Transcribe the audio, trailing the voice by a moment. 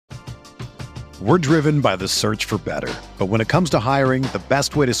We're driven by the search for better. But when it comes to hiring, the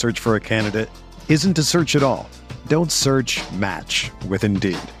best way to search for a candidate isn't to search at all. Don't search, match with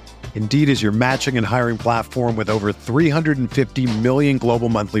Indeed. Indeed is your matching and hiring platform with over 350 million global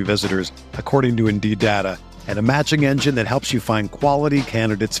monthly visitors, according to Indeed data, and a matching engine that helps you find quality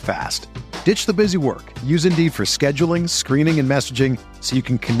candidates fast. Ditch the busy work. Use Indeed for scheduling, screening, and messaging so you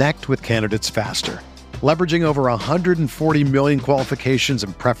can connect with candidates faster. Leveraging over 140 million qualifications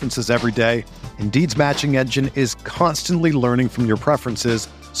and preferences every day, Indeed's matching engine is constantly learning from your preferences,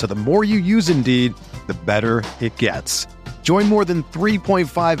 so the more you use Indeed, the better it gets. Join more than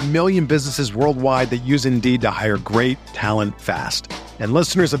 3.5 million businesses worldwide that use Indeed to hire great talent fast. And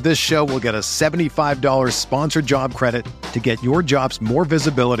listeners of this show will get a $75 sponsored job credit to get your jobs more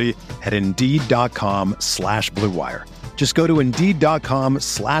visibility at Indeed.com/Blue Wire. Just go to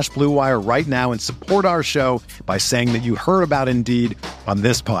Indeed.com/Blue Wire right now and support our show by saying that you heard about Indeed on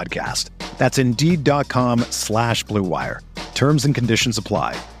this podcast. That's Indeed.com/Blue Wire. Terms and conditions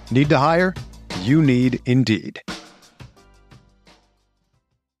apply. Need to hire? You need Indeed.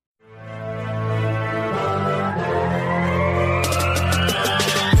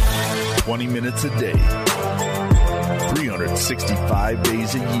 20 minutes a day, 365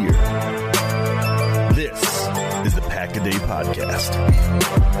 days a year. This is the Pack-A-Day Podcast.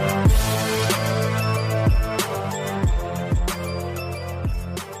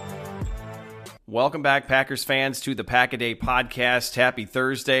 Welcome back, Packers fans, to the Pack-A-Day Podcast. Happy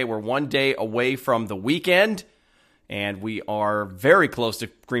Thursday. We're one day away from the weekend, and we are very close to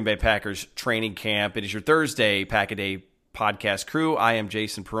Green Bay Packers training camp. It is your Thursday Pack-A-Day Podcast crew. I am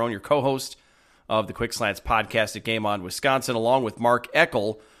Jason Perrone, your co-host of the Quick Slants podcast at Game On Wisconsin, along with Mark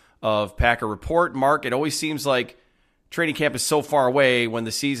Eckel of Packer Report. Mark, it always seems like training camp is so far away when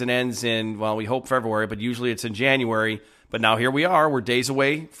the season ends in, well, we hope February, but usually it's in January. But now here we are. We're days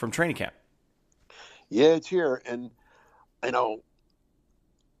away from training camp. Yeah, it's here. And, you know,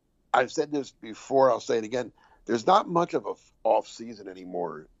 I've said this before, I'll say it again. There's not much of a off season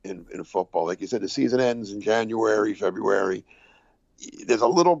anymore in football. Like you said, the season ends in January, February. There's a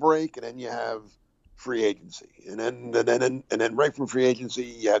little break, and then you have free agency, and then right from free agency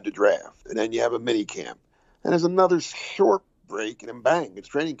you have the draft, and then you have a mini camp, and there's another short break, and then bang, it's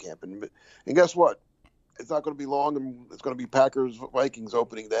training camp, and guess what? It's not going to be long, and it's going to be Packers Vikings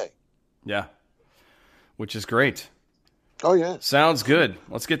opening day. Yeah, which is great. Oh yeah, sounds good.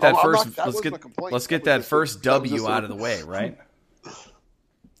 Let's get that let's get that first W out of the way, right?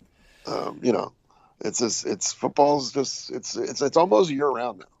 You know, it's football's just it's almost year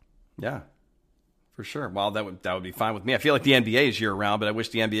round now. Yeah, for sure. Well, that would be fine with me. I feel like the NBA is year round, but I wish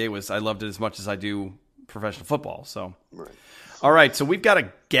the NBA was. I loved it as much as I do professional football. So, right. All right. So we've got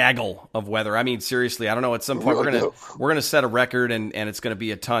a gaggle of weather. I mean, seriously, I don't know. At some point, we're gonna set a record, and it's gonna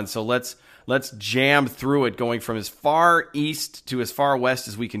be a ton. So let's jam through it, going from as far east to as far west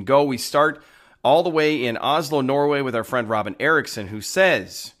as we can go. We start all the way in Oslo, Norway, with our friend Robin Eriksson, who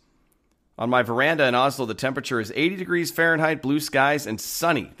says, on my veranda in Oslo, the temperature is 80 degrees Fahrenheit, blue skies, and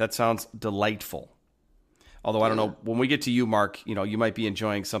sunny. That sounds delightful. Although I don't know, when we get to you, Mark, you know, you might be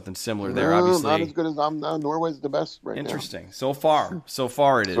enjoying something similar there. Obviously, not as good as I'm now. Norway's the best right now. Interesting. So far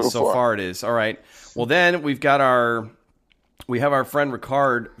it is. So far it is. All right. Well, then we have our friend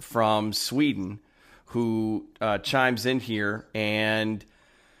Ricard from Sweden, who chimes in here, and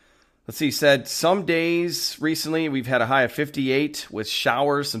let's see, he said some days recently we've had a high of 58 with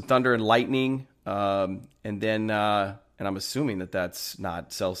showers, some thunder and lightning, and I'm assuming that that's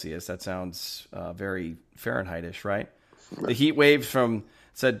not Celsius. That sounds very Fahrenheit-ish, right? The heat wave from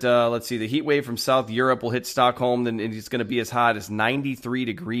the heat wave from South Europe will hit Stockholm, and it's going to be as hot as 93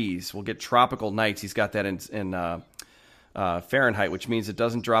 degrees. We'll get tropical nights. He's got that in Fahrenheit, which means it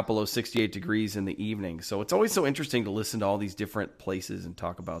doesn't drop below 68 degrees in the evening. So it's always so interesting to listen to all these different places and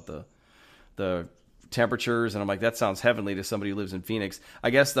talk about the temperatures. And I'm like, that sounds heavenly to somebody who lives in Phoenix.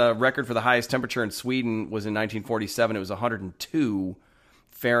 I guess the record for the highest temperature in Sweden was in 1947. It was 102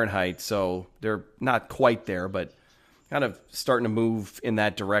 Fahrenheit. So they're not quite there, but kind of starting to move in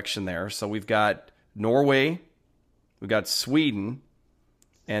that direction there. So we've got Norway, we've got Sweden,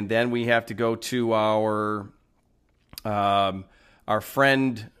 and then we have to go to our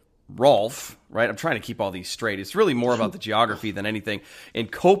friend Rolf, right? I'm trying to keep all these straight. It's really more about the geography than anything. In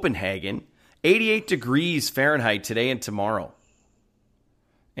Copenhagen, 88 degrees Fahrenheit today and tomorrow.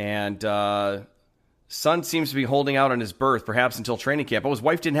 And son seems to be holding out on his berth, perhaps until training camp. Oh, his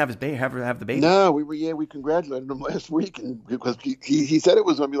wife didn't have have the baby. No, we congratulated him last week, and because he said it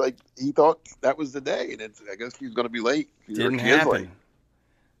was going to be like, he thought that was the day, and I guess he was going to be late. Didn't happen.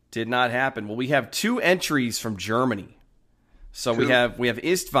 Did not happen. Well, we have 2 entries from Germany. So we have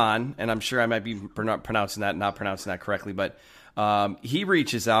Istvan, and I'm sure I might be not pronouncing that correctly, but he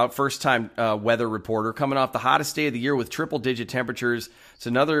reaches out, first-time weather reporter, coming off the hottest day of the year with triple-digit temperatures. It's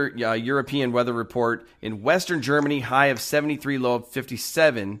another European weather report in Western Germany, high of 73, low of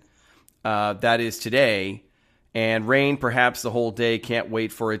 57. That is today. And rain perhaps the whole day. Can't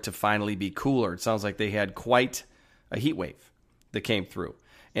wait for it to finally be cooler. It sounds like they had quite a heat wave that came through.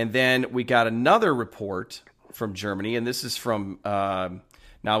 And then we got another report from Germany, and this is from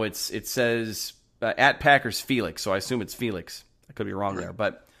now it says at Packers Felix, so I assume it's Felix. I could be wrong there,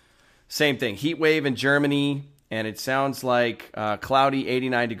 but same thing. Heat wave in Germany, and it sounds like cloudy,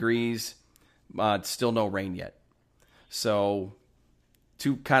 89 degrees. Still no rain yet. So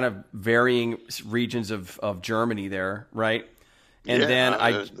two kind of varying regions of Germany there, right? And then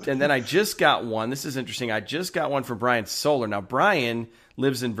I just got one. This is interesting. I just got one from Brian Solar. Now Brian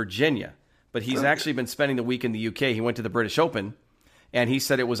lives in Virginia, but he's actually been spending the week in the UK. He went to the British Open, and he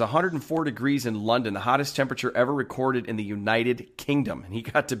said it was 104 degrees in London, the hottest temperature ever recorded in the United Kingdom, and he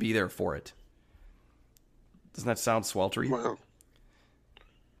got to be there for it. Doesn't that sound sweltering? Wow.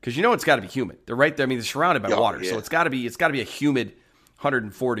 Because it's got to be humid. They're right there. I mean, they're surrounded by water, so it's got to be a humid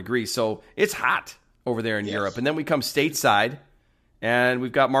 104 degrees. So it's hot over there in Europe. And then we come stateside, and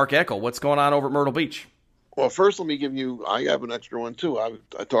we've got Mark Eckel. What's going on over at Myrtle Beach? Well, first, let me give you. I have an extra one too. I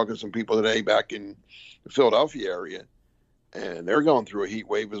talked to some people today back in the Philadelphia area, and they're going through a heat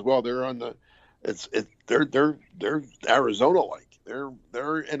wave as well. They're on the. They're Arizona like.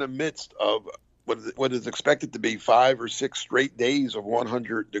 They're in the midst of what is expected to be 5 or 6 straight days of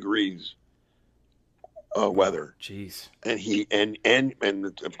 100 degrees. Weather. Jeez. And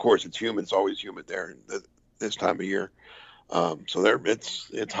and of course it's humid. It's always humid there this time of year. So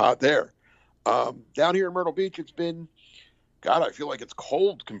it's hot there. Down here in Myrtle Beach, it's been, God, I feel like it's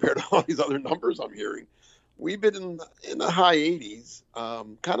cold compared to all these other numbers I'm hearing. We've been in the high 80s,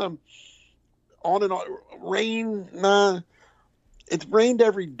 kind of on and on. Rain, it's rained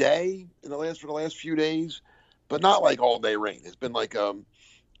every day for the last few days, but not like all day rain. It's been like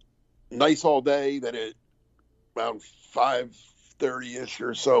nice all day. Then it around 5:30ish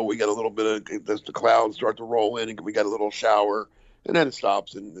or so, we get a little bit of the clouds start to roll in, and we got a little shower, and then it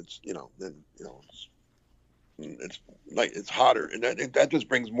stops, and it's it's hotter, and that just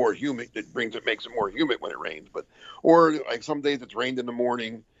brings more humid. It makes it more humid when it rains. Or like some days it's rained in the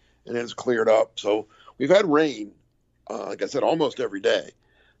morning, and then it's cleared up. So we've had rain, like I said, almost every day,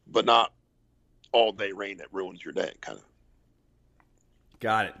 but not all day rain that ruins your day, kind of.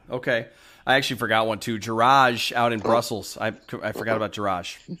 Got it. Okay. I actually forgot one too. Jiraj out in Brussels. I forgot about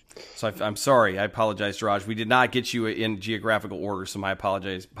Jiraj. So I'm sorry. I apologize, Jiraj. We did not get you in geographical order, so my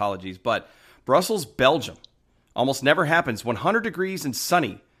apologies. But Brussels, Belgium. Almost never happens. 100 degrees and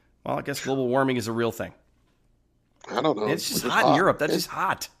sunny. Well, I guess global warming is a real thing. I don't know. It's just hot in Europe. That's just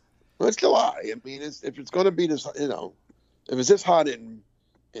hot. Well, it's July. I mean, if it's going to be this, if it's this hot in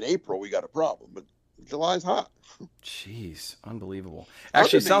April, we got a problem. But July's hot. Jeez, unbelievable.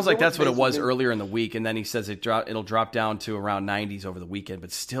 Actually, it sounds like that's what it was earlier in the week, and then he says it'll drop down to around 90s over the weekend,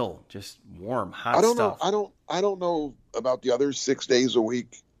 but still just warm, hot stuff. I don't know about the other 6 days a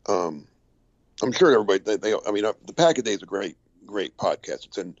week. I'm sure everybody. The Pack a Day is a great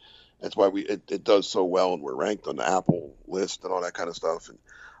podcast. That's why it does so well, and we're ranked on the Apple list and all that kind of stuff.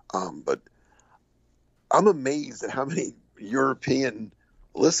 And but I'm amazed at how many European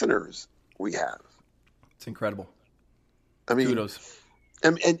listeners we have. It's incredible. I mean, kudos.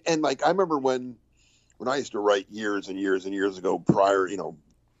 And like I remember when I used to write years and years and years ago, prior,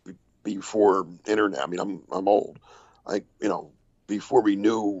 before internet. I mean, I'm old. Before we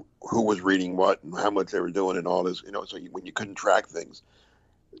knew who was reading what and how much they were doing and all this, so when you couldn't track things,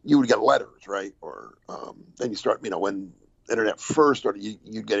 you would get letters, right? Or then you start, when internet first started,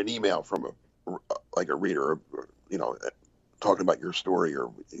 you'd get an email from a reader, talking about your story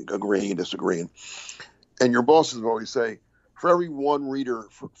or agreeing, disagreeing. And your bosses would always say, for every one reader,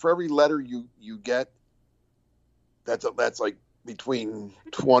 for every letter you get, that's like between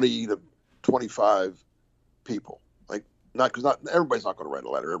 20 to 25 people. Like, because not everybody's not going to write a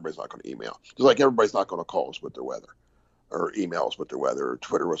letter. Everybody's not going to email. Just like everybody's not going to call us with their weather, or email us with their weather, or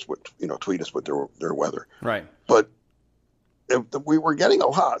Twitter us with, tweet us with their weather. Right. But we were getting a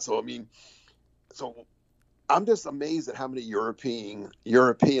lot. So I'm just amazed at how many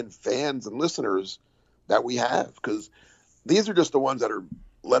European fans and listeners that we have, because these are just the ones that are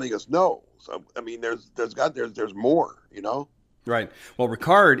letting us know. So I mean, there's more, Right. Well,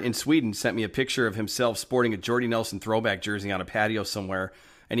 Ricard in Sweden sent me a picture of himself sporting a Jordy Nelson throwback jersey on a patio somewhere,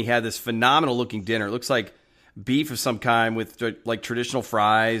 and he had this phenomenal looking dinner. It looks like beef of some kind with like traditional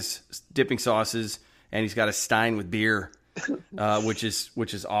fries, dipping sauces, and he's got a stein with beer. which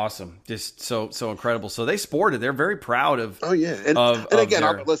is awesome. Just so incredible. So they sported. They're very proud of. Oh yeah, and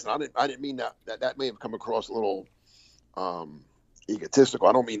again, listen, I didn't mean that may have come across a little egotistical.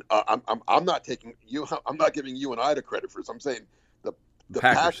 I don't mean I'm not taking you. I'm not giving you and I the credit for this. I'm saying the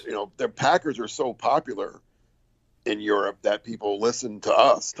Packers. The Packers are so popular in Europe that people listen to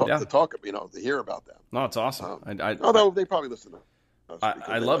us to hear about them. No, it's awesome. Although they probably listen to us.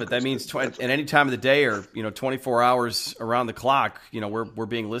 I love it. That means at any time of the day or 24 hours around the clock, we're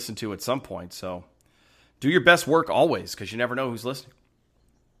being listened to at some point. So do your best work always, because you never know who's listening.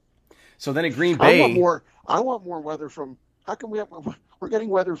 So then in Green Bay, I want more weather from. How come we're getting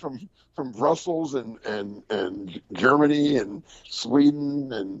weather from Brussels and Germany and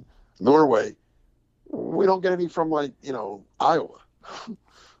Sweden and Norway? We don't get any from Iowa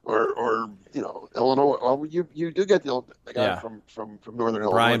or Illinois. Well, you do get the guy from northern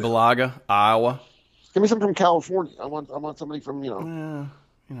Illinois. Brian Balaga, Iowa. Give me some from California. I want somebody from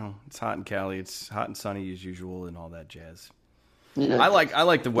it's hot in Cali. It's hot and sunny as usual and all that jazz. Yeah. I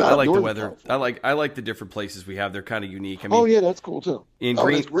like the weather. California. I like the different places we have. They're kind of unique. I mean, oh yeah, that's cool too.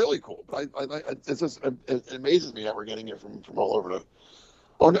 It's really cool. But it amazes me that we're getting it from all over the.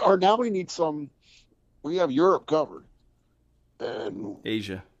 Or now we need some. We have Europe covered, and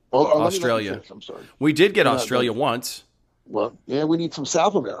Asia, Australia. I'm sorry. We did get Australia once. Well, yeah, we need some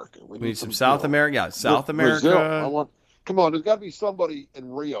South America. We need some South America. Yeah, South America. Brazil. Come on, there's got to be somebody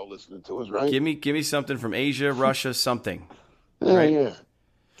in Rio listening to us, right? Give me something from Asia, Russia, something. Yeah, right?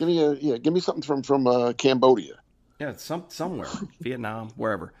 Yeah. Give me something from Cambodia. Yeah, somewhere, Vietnam,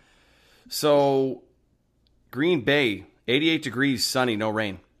 wherever. So, Green Bay, 88 degrees, sunny, no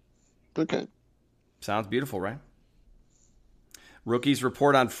rain. Okay. Sounds beautiful, right? Rookies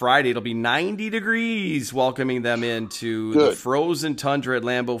report on Friday. It'll be 90 degrees, welcoming them into the frozen tundra at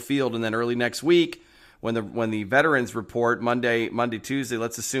Lambeau Field, and then early next week, when the veterans report Monday, Tuesday.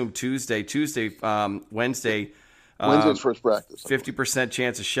 Let's assume Tuesday, Wednesday. Wednesday's first practice. 50%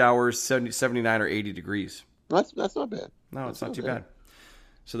 chance of showers, 79 or 80 degrees. That's not bad. No, it's not too bad.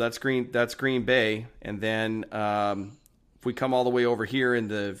 So that's Green Bay, and then if we come all the way over here in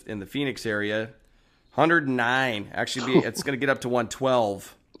the Phoenix area, 109. Actually, it's going to get up to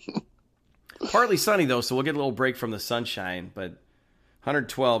 112. Partly sunny though, so we'll get a little break from the sunshine. But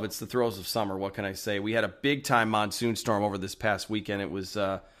 112, it's the throes of summer. What can I say? We had a big time monsoon storm over this past weekend. It was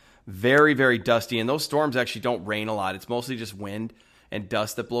very, very dusty, and those storms actually don't rain a lot. It's mostly just wind and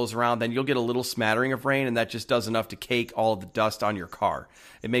dust that blows around. Then you'll get a little smattering of rain, and that just does enough to cake all of the dust on your car.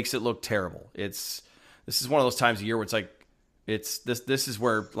 It makes it look terrible. This is one of those times of year where it's like, this is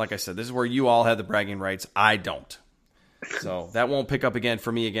where, like I said, this is where you all have the bragging rights. I don't. So that won't pick up again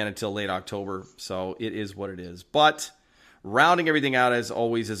for me until late October. So it is what it is. But rounding everything out, as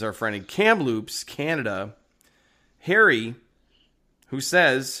always, is our friend in Kamloops, Canada, Harry, who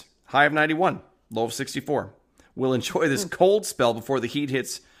says, high of 91, low of 64. We'll enjoy this cold spell before the heat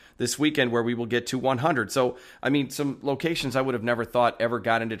hits this weekend, where we will get to 100. So, I mean, some locations I would have never thought ever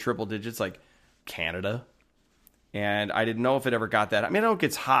got into triple digits, like Canada. And I didn't know if it ever got that. I mean, I know it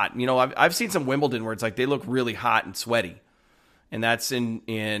gets hot. I've seen some Wimbledon where it's like they look really hot and sweaty. And that's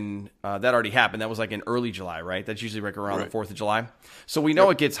in that already happened. That was like in early July, right? That's usually like around the 4th of July. So we know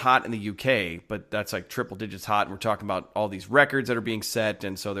it gets hot in the UK, but that's like triple digits hot. And we're talking about all these records that are being set.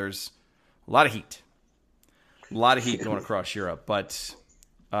 And so there's a lot of heat. A lot of heat going across Europe. But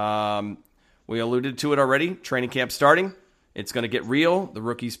we alluded to it already. Training camp starting. It's going to get real. The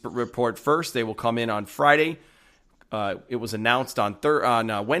rookies report first. They will come in on Friday. It was announced on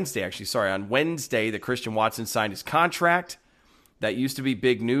Wednesday, actually. Sorry, on Wednesday that Christian Watson signed his contract. That used to be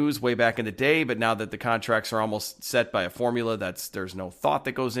big news way back in the day, but now that the contracts are almost set by a formula, there's no thought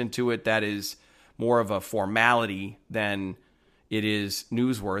that goes into it. That is more of a formality than it is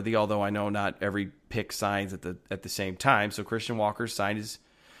newsworthy. Although I know not every pick signs at the same time. So Christian Walker signed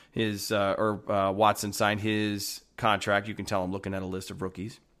Watson signed his contract. You can tell I'm looking at a list of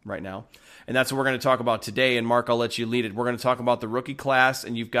rookies right now. And that's what we're going to talk about today. And Mark, I'll let you lead it. We're going to talk about the rookie class,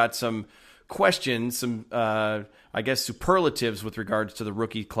 and you've got some questions, some, superlatives with regards to the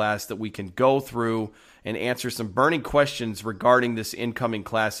rookie class that we can go through and answer some burning questions regarding this incoming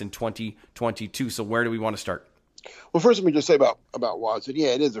class in 2022. So where do we want to start? Well, first, let me just say about Watson. Yeah,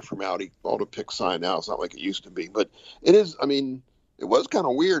 it is a formality. All the picks signed now. It's not like it used to be. But it is, it was kind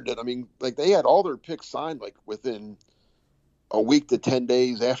of weird that, they had all their picks signed, within a week to 10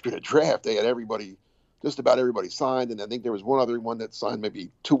 days after the draft. They had just about everybody signed. And I think there was one other one that signed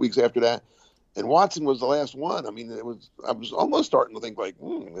maybe 2 weeks after that. And Watson was the last one. I was almost starting to think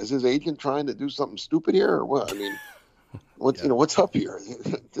is his agent trying to do something stupid here or what? What's up here?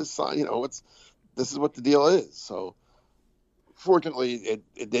 This is what the deal is. So, fortunately,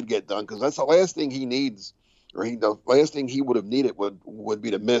 it did get done because that's the last thing he needs, or the last thing he would have needed would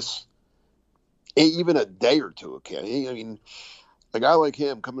be to miss even a day or two. Okay, I mean, a guy like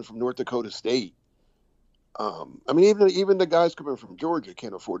him coming from North Dakota State. I mean, even the guys coming from Georgia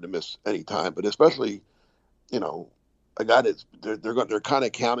can't afford to miss any time, but especially, a guy that's they're kind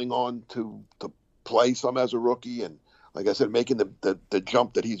of counting on to play some as a rookie, and like I said, making the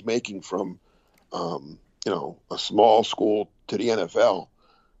jump that he's making from, a small school to the NFL.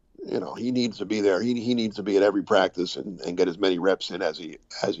 He needs to be there. He needs to be at every practice and get as many reps in as he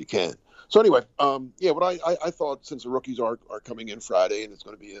can. So anyway, what I thought, since the rookies are coming in Friday, and it's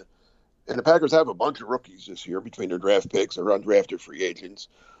going to be and the Packers have a bunch of rookies this year between their draft picks or undrafted free agents.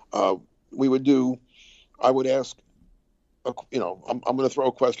 I would ask, I'm going to throw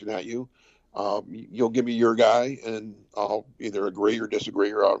a question at you. You'll give me your guy, and I'll either agree or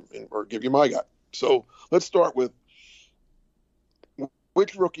disagree, or give you my guy. So let's start with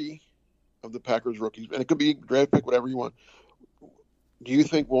which rookie of the Packers rookies, and it could be draft pick, whatever you want, do you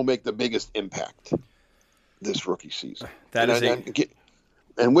think will make the biggest impact this rookie season?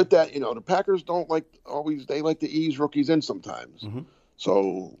 And with that, the Packers don't they like to ease rookies in sometimes. Mm-hmm.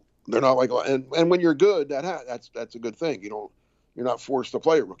 So they're not and when you're good, that's a good thing. You're not forced to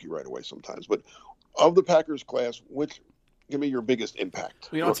play a rookie right away sometimes. But of the Packers class, give me your biggest impact?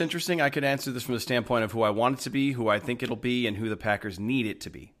 It's interesting. I could answer this from the standpoint of who I want it to be, who I think it'll be, and who the Packers need it to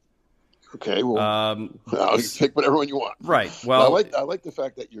be. Okay, well, you pick whatever one you want. Right. Well, I like the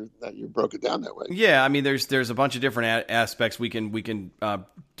fact that you broke it down that way. Yeah, I mean, there's a bunch of different aspects we can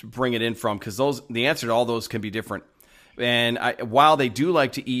bring it in from, because the answer to all those can be different. And while they do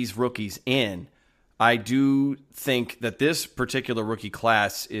like to ease rookies in, I do think that this particular rookie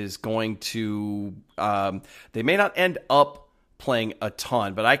class is going to. They may not end up playing a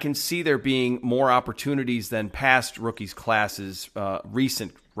ton, but I can see there being more opportunities than past rookies classes,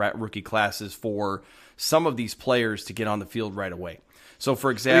 recent rookie classes, for some of these players to get on the field right away. So, for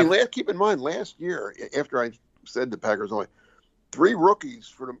example, keep in mind, last year, after I said the Packers only 3 rookies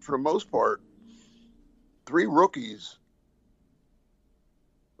for the most part, 3 rookies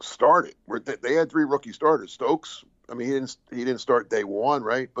started. They had 3 rookie starters. Stokes, I mean, he didn't start day one,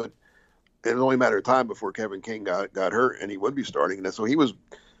 right? But it was only a matter of time before Kevin King got hurt, and he would be starting. And so he was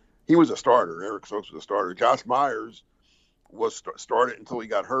a starter. Eric Stokes was a starter. Josh Myers was started until he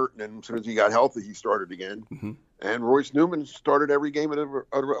got hurt, and then as soon as he got healthy, he started again. Mm-hmm. And Royce Newman started every game of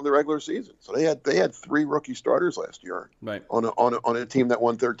the regular season. So they had 3 rookie starters last year, right, on a team that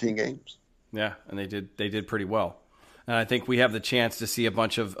won 13 games. Yeah, and they did pretty well. And I think we have the chance to see a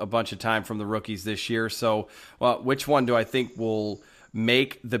bunch of time from the rookies this year. So, which one do I think will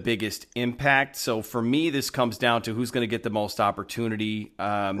make the biggest impact? So for me, this comes down to who's going to get the most opportunity.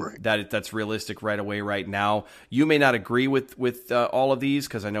 Right. That's realistic right away, right now. You may not agree with all of these,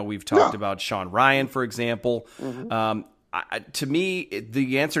 because I know we've talked about Sean Ryan, for example. Mm-hmm. To me,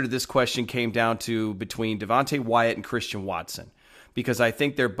 the answer to this question came down to between Devontae Wyatt and Christian Watson, because I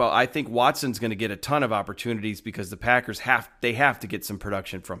think I think Watson's going to get a ton of opportunities, because the Packers have to get some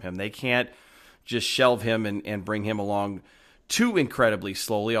production from him. They can't just shelve him and bring him along too incredibly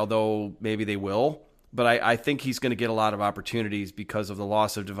slowly, although maybe they will. But I think he's going to get a lot of opportunities because of the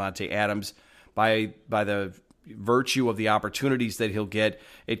loss of Davante Adams. By the virtue of the opportunities that he'll get,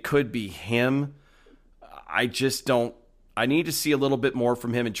 it could be him. I need to see a little bit more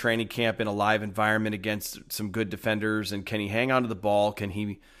from him in training camp in a live environment against some good defenders. And can he hang on to the ball? Can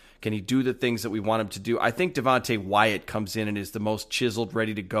he do the things that we want him to do? I think Devontae Wyatt comes in and is the most chiseled,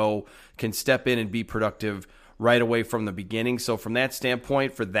 ready to go, can step in and be productive right away from the beginning. So from that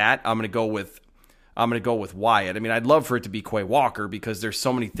standpoint, for that, I'm going to go with Wyatt. I mean, I'd love for it to be Quay Walker, because there's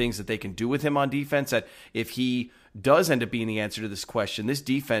so many things that they can do with him on defense that if he does end up being the answer to this question, this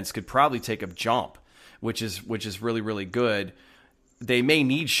defense could probably take a jump, which is really, really good. They may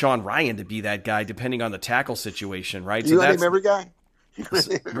need Sean Ryan to be that guy, depending on the tackle situation, right? You let him every guy.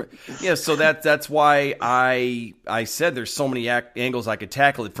 Yeah, so that's why I said there's so many angles I could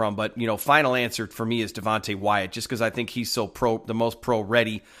tackle it from, but final answer for me is Devontae Wyatt, just because I think he's the most pro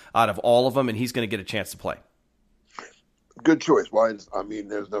ready out of all of them, and he's going to get a chance to play. Good choice. Wyatt. I mean,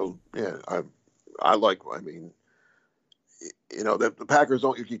 there's no. Yeah, the Packers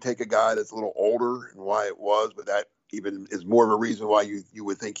don't usually take a guy that's a little older, and Wyatt was, but that even is more of a reason why you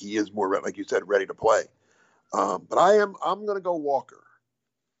would think he is more, like you said, ready to play. But I'm going to go Walker.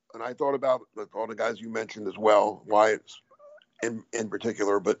 And I thought about all the guys you mentioned as well, Wyatt's in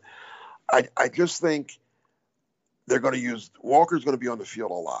particular. But I just think they're going to use Walker's going to be on the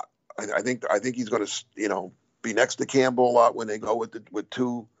field a lot. I think he's going to be next to Campbell a lot when they go with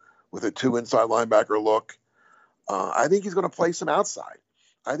a two inside linebacker look. I think he's going to play some outside.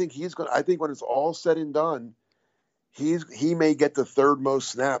 I think when it's all said and done, he may get the third most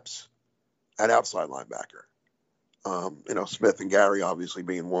snaps at outside linebacker. Smith and Gary obviously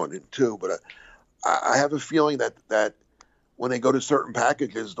being 1 and 2, but I have a feeling that when they go to certain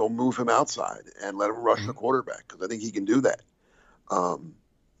packages, they'll move him outside and let him rush the quarterback, because I think he can do that.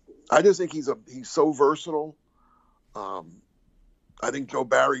 I just think he's so versatile. I think Joe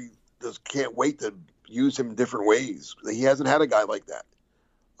Barry just can't wait to use him in different ways. He hasn't had a guy like that.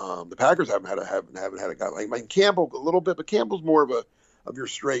 The Packers haven't had a guy like Campbell a little bit, but Campbell's more of your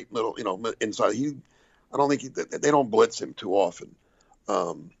straight little, inside. I don't think they don't blitz him too often.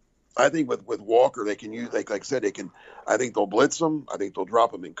 I think with Walker, they can use, like I said, they can. I think they'll blitz him. I think they'll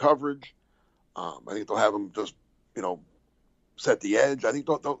drop him in coverage. I think they'll have him just, set the edge. I think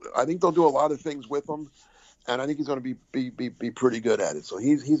they'll do a lot of things with him, and I think he's going to be pretty good at it. So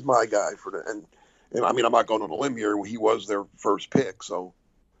he's my guy and I mean, I'm not going on a limb here. He was their first pick, so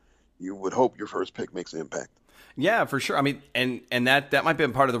you would hope your first pick makes an impact. Yeah, for sure. I mean, and that might be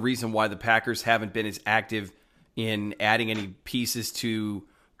part of the reason why the Packers haven't been as active in adding any pieces to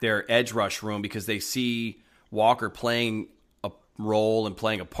their edge rush room, because they see Walker playing a role and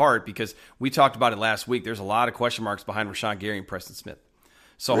playing a part, because we talked about it last week. There's a lot of question marks behind Rashawn Gary and Preston Smith.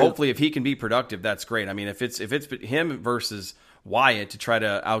 So hopefully if he can be productive, that's great. I mean, if it's him versus Wyatt to try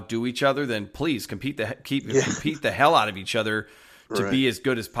to outdo each other, then please compete the hell out of each other to be as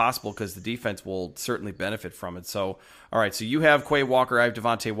good as possible, because the defense will certainly benefit from it. So, all right, so you have Quay Walker, I have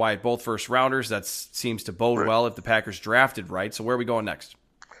Devontae Wyatt, both first rounders. That seems to bode well if the Packers drafted right. So where are we going next?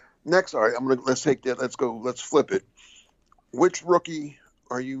 Next, all right, let's flip it. Which rookie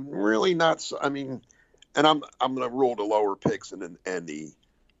are you really not? I mean, and I'm going to rule the lower picks and the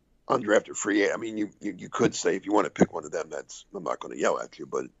undrafted free. I mean, you could say if you want to pick one of them, I'm not going to yell at you,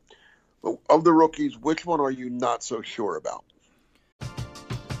 but of the rookies, which one are you not so sure about?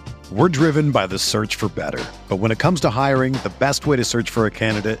 We're driven by the search for better. But when it comes to hiring, the best way to search for a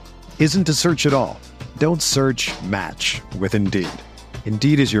candidate isn't to search at all. Don't search, match with Indeed.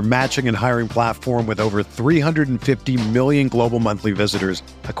 Indeed is your matching and hiring platform with over 350 million global monthly visitors,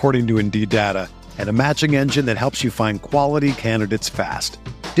 according to Indeed data, and a matching engine that helps you find quality candidates fast.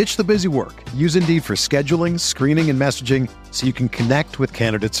 Ditch the busy work. Use Indeed for scheduling, screening, and messaging so you can connect with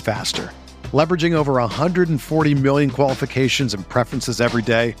candidates faster. Leveraging over 140 million qualifications and preferences every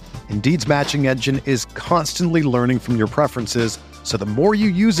day, Indeed's matching engine is constantly learning from your preferences, so the more you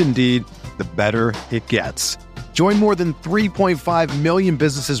use Indeed, the better it gets. Join more than 3.5 million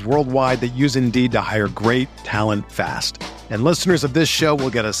businesses worldwide that use Indeed to hire great talent fast. And listeners of this show will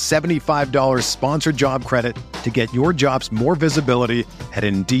get a $75 sponsored job credit to get your jobs more visibility at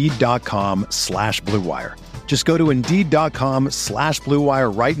Indeed.com/Blue Wire. Just go to Indeed.com/Blue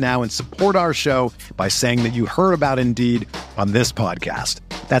Wire right now and support our show by saying that you heard about Indeed on this podcast.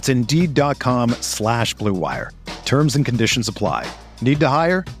 That's Indeed.com/Blue Wire. Terms and conditions apply. Need to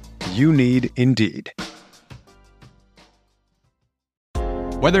hire? You need Indeed.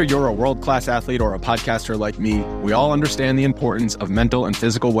 Whether you're a world-class athlete or a podcaster like me, we all understand the importance of mental and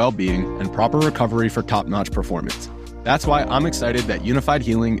physical well-being and proper recovery for top-notch performance. That's why I'm excited that Unified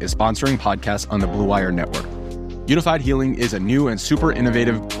Healing is sponsoring podcasts on the Blue Wire Network. Unified Healing is a new and super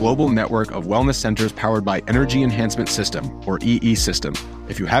innovative global network of wellness centers powered by Energy Enhancement System, or EE System.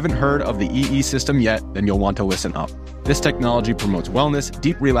 If you haven't heard of the EE System yet, then you'll want to listen up. This technology promotes wellness,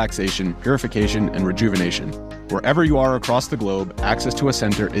 deep relaxation, purification, and rejuvenation. Wherever you are across the globe, access to a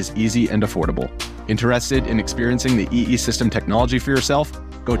center is easy and affordable. Interested in experiencing the EE System technology for yourself?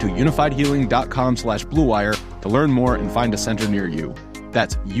 Go to unifiedhealing.com/Blue Wire to learn more and find a center near you.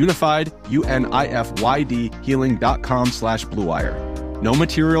 That's unified, UNIFYD, healing.com/Blue Wire. No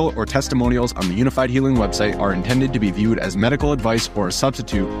material or testimonials on the Unified Healing website are intended to be viewed as medical advice or a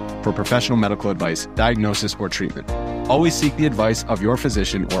substitute for professional medical advice, diagnosis, or treatment. Always seek the advice of your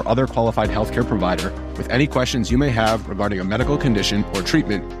physician or other qualified healthcare provider with any questions you may have regarding a medical condition or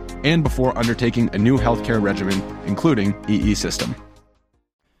treatment, and before undertaking a new healthcare regimen, including EE System.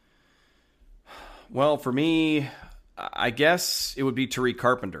 Well, for me, I guess it would be Tariq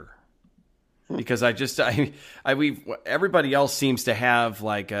Carpenter, because everybody else seems to have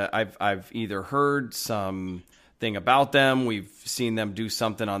I've either heard something about them, we've seen them do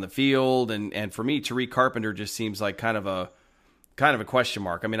something on the field, and for me, Tariq Carpenter just seems like kind of a question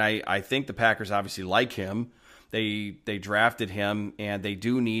mark. I mean, I think the Packers obviously like him. They drafted him, and they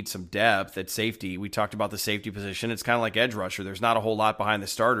do need some depth at safety. We talked about the safety position. It's kind of like edge rusher. There's not a whole lot behind the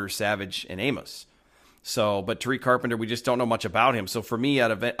starters, Savage and Amos. So, but Tariq Carpenter, we just don't know much about him. So for me, out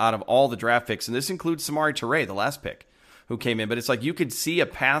of all the draft picks, and this includes Samori Toure, the last pick, who came in, but it's like you could see a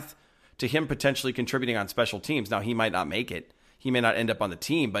path to him potentially contributing on special teams. Now, he might not make it. He may not end up on the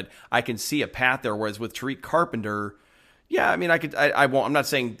team, but I can see a path there. Whereas with Tariq Carpenter, yeah, I mean, I won't. I'm not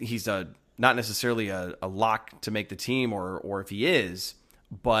saying he's not necessarily a lock to make the team, or if he is,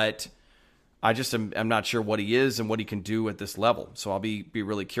 but I just am not sure what he is and what he can do at this level. So I'll be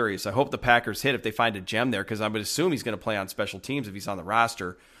really curious. I hope the Packers hit if they find a gem there, because I would assume he's going to play on special teams if he's on the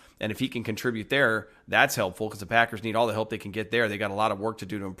roster. And if he can contribute there, that's helpful, because the Packers need all the help they can get there. They got a lot of work to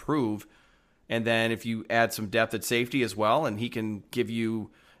do to improve. And then if you add some depth at safety as well, and he can give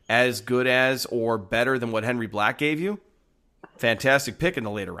you as good as or better than what Henry Black gave you, fantastic pick in the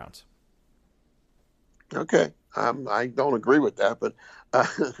later rounds. Okay. I don't agree with that, but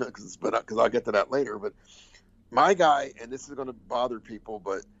because I'll get to that later. But my guy, and this is going to bother people,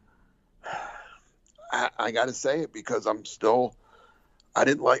 but I got to say it because I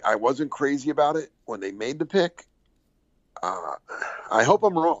wasn't crazy about it when they made the pick. I hope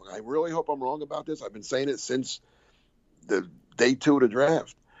I'm wrong. I really hope I'm wrong about this. I've been saying it since the day 2 of the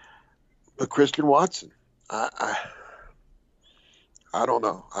draft. But Christian Watson, I don't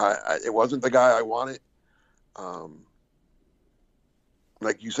know. It wasn't the guy I wanted.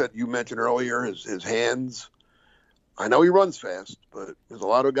 Like you said, you mentioned earlier, his hands. I know he runs fast, but there's a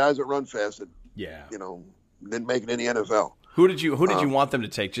lot of guys that run fast that didn't make it in the NFL. Who did you want them to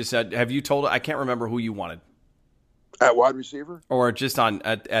take? Just have you told? I can't remember who you wanted. At wide receiver, or just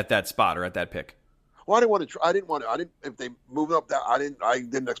at that spot, or at that pick. Well, I didn't want to. If they moved up, I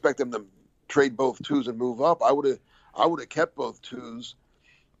didn't expect them to trade both 2s and move up. I would have kept both 2s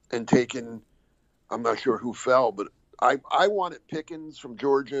and taken. I'm not sure who fell, but I wanted Pickens from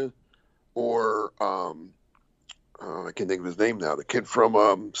Georgia, or I can't think of his name now. The kid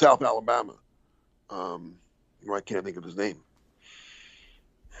from South Alabama. I can't think of his name.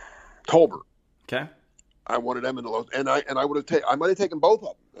 Tolbert. Okay. I wanted them in the low, and I would have I might have taken both of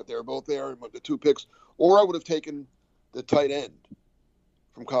them if they were both there and the 2 picks, or I would have taken the tight end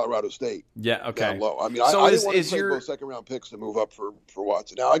from Colorado State. Yeah, okay. Down low. I mean, so I didn't want to take both second-round picks to move up for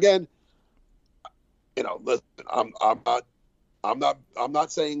Watson. Now again, listen, I'm not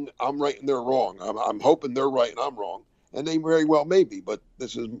saying I'm right and they're wrong. I'm hoping they're right and I'm wrong, and they very well may be. But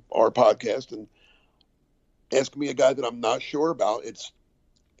this is our podcast, and ask me a guy that I'm not sure about. It's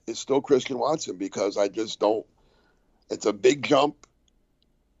still Christian Watson, because I just don't. It's a big jump,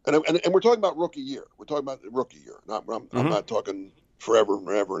 and we're talking about rookie year. We're talking about rookie year. I'm not talking forever and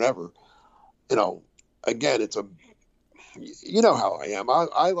ever and ever. Again, it's you know how I am.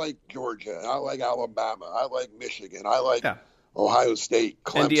 I like Georgia. I like Alabama. I like Michigan. I like Ohio State.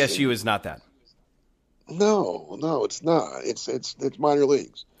 Clemson. NDSU is not that. No, it's not. It's minor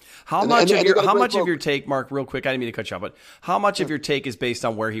leagues. How much of your take, Mark, real quick, I didn't mean to cut you off, but how much of your take is based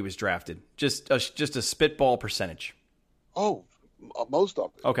on where he was drafted? Just a spitball percentage. Oh, most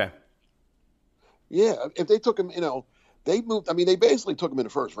of it. Okay. Yeah, if they took him, they moved. I mean, they basically took him in the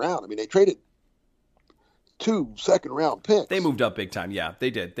first round. I mean, they traded 2 second-round picks. They moved up big time. Yeah, they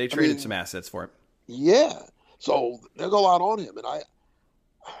did. They traded some assets for him. Yeah, so there's a lot on him, and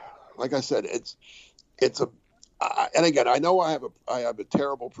like I said, it's a. And again, I know I have a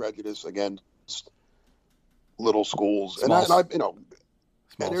terrible prejudice against little schools, and I've been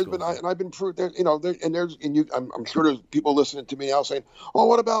proved there. I'm sure there's people listening to me now saying, "Oh,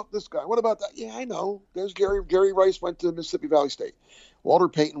 what about this guy? What about that?" Yeah, I know. There's Jerry Rice went to Mississippi Valley State. Walter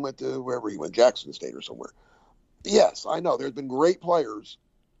Payton went to wherever he went, Jackson State or somewhere. Yes, I know. There's been great players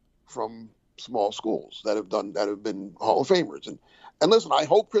from small schools that have been Hall of Famers, and listen, I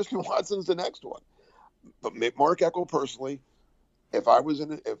hope Christian Watson's the next one. But Mark Eckel personally, if I was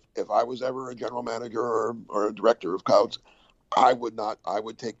ever a general manager or a director of college, I would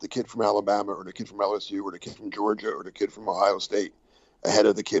take the kid from Alabama or the kid from LSU or the kid from Georgia or the kid from Ohio State ahead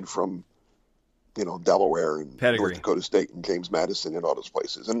of the kid from, Delaware and North Dakota State and James Madison and all those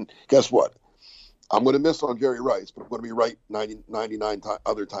places. And guess what? I'm going to miss on Jerry Rice, but I'm going to be right 99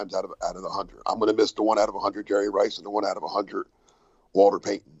 other times out of the 100. I'm going to miss the 1 out of 100 Jerry Rice and the 1 out of 100 Walter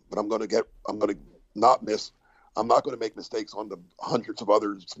Payton. But I'm going to not miss. I'm not going to make mistakes on the hundreds of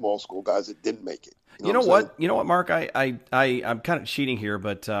other small school guys that didn't make it. You know what, Mark? I'm kind of cheating here,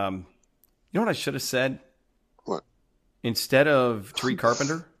 but you know what I should have said? What? Instead of Tariq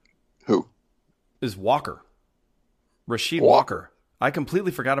Carpenter? Who? Is Walker. Rasheed Walker. I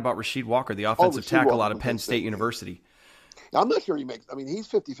completely forgot about Rasheed Walker, the offensive tackle out of Penn State University. I'm not sure he's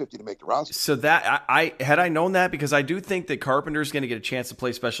 50-50 to make the roster. So that had I known that, because I do think that Carpenter's going to get a chance to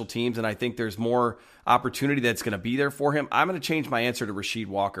play special teams, and I think there's more opportunity that's going to be there for him. I'm going to change my answer to Rasheed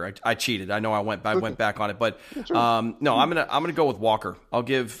Walker. I cheated. I know I went back on it, but no, I'm going to go with Walker.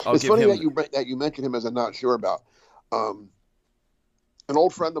 It's funny that you mentioned him as I'm not sure about. An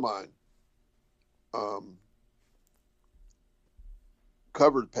old friend of mine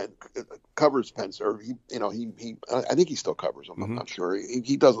covers Pence, or I think he still covers him. I'm not sure.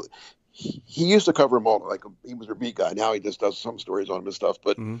 He does. He used to cover him all, like he was a beat guy. Now he just does some stories on him and stuff.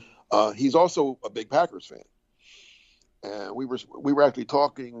 But he's also a big Packers fan. And we were actually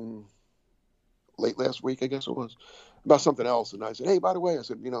talking late last week, I guess it was, about something else. And I said, hey, by the way, I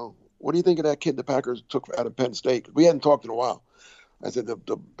said, what do you think of that kid the Packers took out of Penn State? We hadn't talked in a while. I said,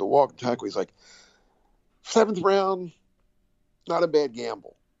 the walk tackle, he's like, 7th round, not a bad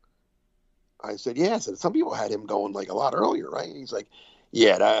gamble. I said, yeah. I said, some people had him going like a lot earlier, right? He's like,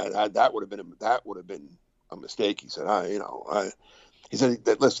 yeah, that would have been a mistake. He said, he said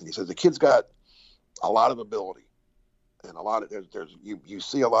that, listen, he says, the kid's got a lot of ability and a lot of, you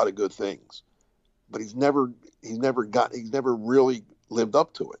see a lot of good things, but he's never really lived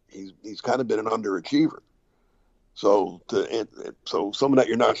up to it. He's kind of been an underachiever. So someone that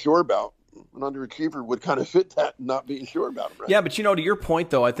you're not sure about, an underachiever would kind of fit that, not being sure about him, right? Yeah, but to your point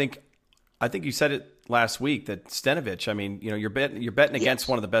though, I think you said it last week that Stenavich, I mean, you're betting against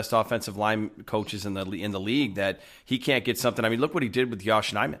one of the best offensive line coaches in the league, that he can't get something. I mean, look what he did with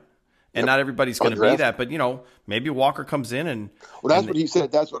Josh Nijman. And not everybody's going to be that, but maybe Walker comes in and. Well, that's what he said.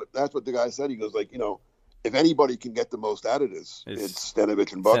 That's what the guy said. He goes like, if anybody can get the most out of this, it's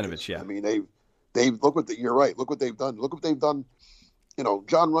Stenavich and Buckner. Stenavich, yeah. I mean, you're right. Look what they've done. Look what they've done.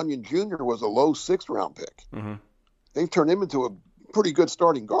 John Runyon Jr. was a low 6th round pick. Mm-hmm. They've turned him into a pretty good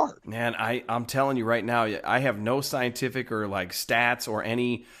starting guard. Man, I'm telling you right now, I have no scientific or like stats or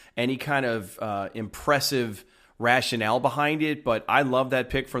any kind of impressive rationale behind it, but I love that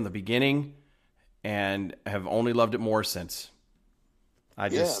pick from the beginning and have only loved it more since.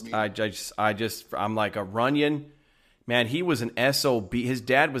 I'm like a Runyon. Man, he was an SOB. His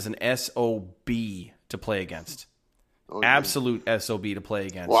dad was an SOB to play against. Oh, absolute SOB to play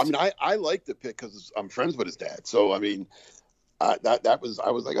against. Well, I mean, I like the pick because I'm friends with his dad. So, I mean, I was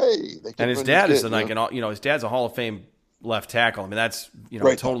like, hey. And his dad is his dad's a Hall of Fame left tackle. I mean, that's,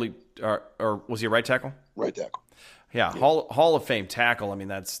 right totally, or was he a right tackle? Right tackle. Yeah, Hall of Fame tackle. I mean,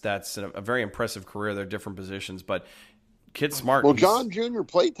 that's a very impressive career. They're different positions, but kid's smart. Well, John Jr.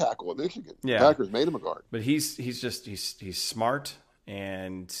 played tackle at Michigan. Yeah, the Packers made him a guard. But he's smart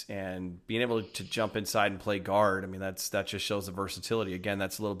and being able to jump inside and play guard. I mean, that just shows the versatility. Again,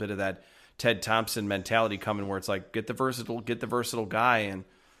 that's a little bit of that Ted Thompson mentality coming, where it's like get the versatile guy and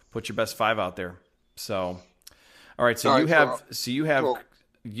put your best 5 out there. So, all right. So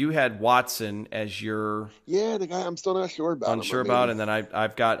you had Watson as your the guy I'm still not sure about. Unsure about, and then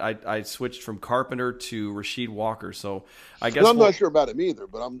I switched from Carpenter to Rasheed Walker. So I guess I'm not sure about him either.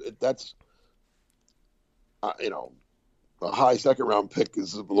 But that's a high 2nd round pick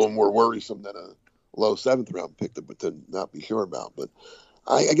is a little more worrisome than a low 7th round pick to not be sure about. But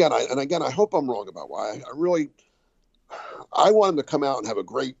I hope I'm wrong about why. I want him to come out and have a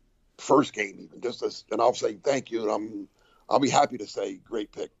great first game, even and I'll say thank you, and I'll be happy to say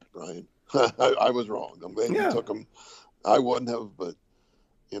great pick, Brian. I was wrong. I'm glad you took him. I wouldn't have, but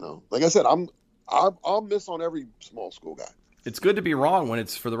like I said, I'll miss on every small school guy. It's good to be wrong when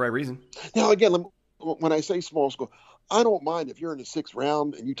it's for the right reason. Now, again, when I say small school, I don't mind if you're in the 6th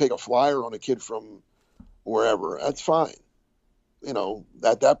round and you take a flyer on a kid from wherever. That's fine.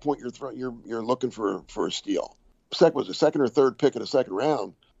 At that point, you're looking for a steal. Was the 2nd or 3rd pick in the 2nd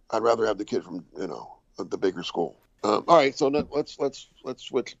round. I'd rather have the kid from the bigger school. All right, so let's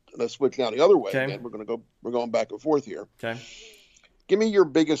switch now the other way. Okay. Again, we're going back and forth here. Okay. Give me your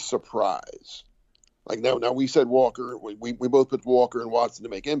biggest surprise. Like now we said Walker. We both put Walker and Watson to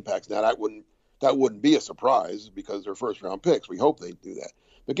make impacts. Now that wouldn't be a surprise because they're 1st round picks. We hope they do that.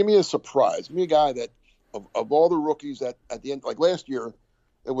 But give me a surprise. Give me a guy that of all the rookies that at the end, like last year,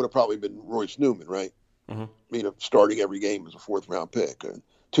 it would have probably been Royce Newman, right? Mm-hmm. Starting every game as a 4th round pick. And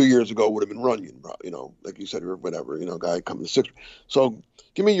 2 years ago would have been Runyon, like you said, or whatever, guy coming to 6th. So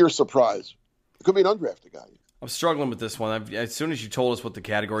give me your surprise. It could be an undrafted guy. I'm struggling with this one. As soon as you told us what the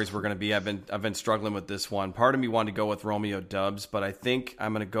categories were going to be, I've been struggling with this one. Part of me wanted to go with Romeo Doubs, but I think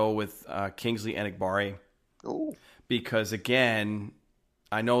I'm going to go with Kingsley Enagbare. Oh. Because again,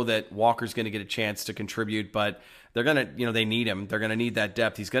 I know that Walker's going to get a chance to contribute, but they're going to, they need him. They're going to need that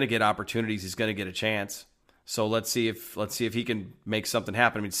depth. He's going to get opportunities. He's going to get a chance. So let's see if he can make something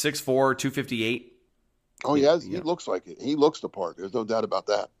happen. I mean, 6'4", 258. Oh, he looks like it. He looks the part. There's no doubt about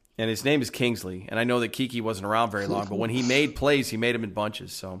that. And his name is Kingsley. And I know that Kiki wasn't around very long, but when he made plays, he made them in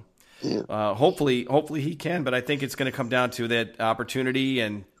bunches. So hopefully he can. But I think it's going to come down to that opportunity.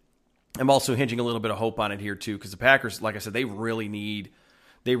 And I'm also hinging a little bit of hope on it here too, because the Packers, like I said, they really need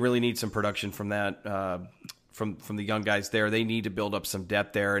some production from that from the young guys there. They need to build up some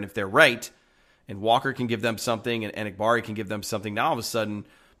depth there. And if they're right, and Walker can give them something, and Enagbare can give them something. Now all of a sudden,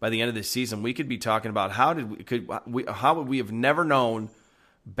 by the end of this season, we could be talking about how would we have never known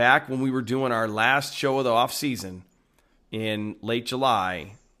back when we were doing our last show of the off season in late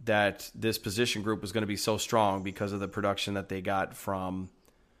July that this position group was going to be so strong because of the production that they got from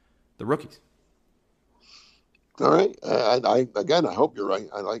the rookies. All right. I hope you're right.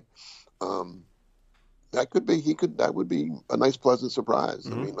 That would be a nice, pleasant surprise.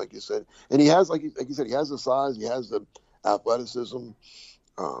 Mm-hmm. I mean, like you said, and he has, like you said, he has the size, he has the athleticism.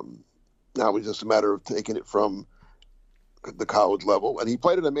 Now it's just a matter of taking it from the college level, and he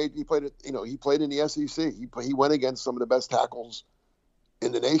played in the SEC. He went against some of the best tackles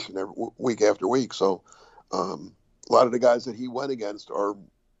in the nation week after week. So a lot of the guys that he went against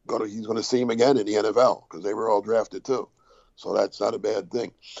he's going to see him again in the NFL because they were all drafted too. So that's not a bad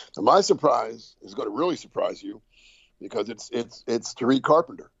thing. And my surprise is going to really surprise you because it's Tariq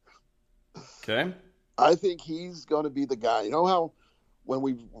Carpenter. Okay. I think he's going to be the guy. You know how when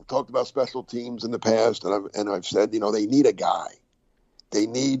we've talked about special teams in the past, and I've said, they need a guy. They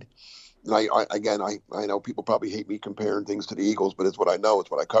need. And I know people probably hate me comparing things to the Eagles, but it's what I know.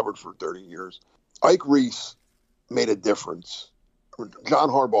 It's what I covered for 30 years. Ike Reese made a difference. John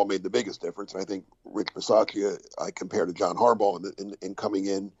Harbaugh made the biggest difference, and I think Rich Bisaccia, I compare to John Harbaugh in coming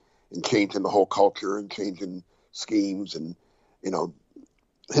in and changing the whole culture and changing schemes, and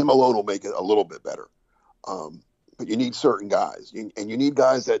him alone will make it a little bit better. But you need certain guys, and you need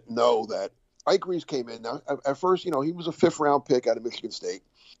guys that know that. Ike Reese came in. Now, at first, he was a 5th-round pick out of Michigan State.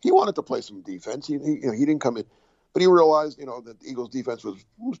 He wanted to play some defense. He didn't come in, but he realized, that the Eagles' defense was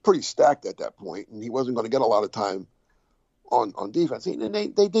pretty stacked at that point, and he wasn't going to get a lot of time on defense. And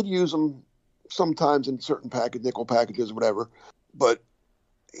they did use him sometimes in certain nickel packages or whatever, but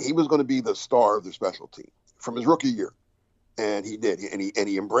he was going to be the star of the special team from his rookie year, and he did. And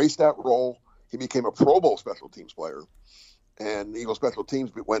he embraced that role. He became a Pro Bowl special teams player, and the Eagles special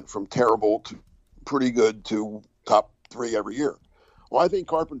teams went from terrible to pretty good to top 3 every year. Well, I think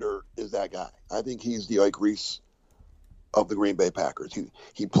Carpenter is that guy. I think he's the Ike Reese of the Green Bay Packers.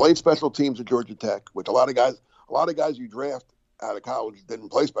 He played special teams at Georgia Tech, which a lot of guys you draft out of college didn't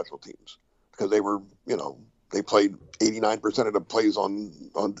play special teams because they were, they played 89% of the plays on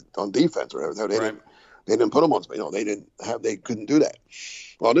defense or whatever. They didn't put them on, they couldn't do that.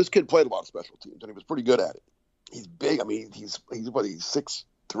 Well, this kid played a lot of special teams and he was pretty good at it. He's big. I mean, he's 6'3",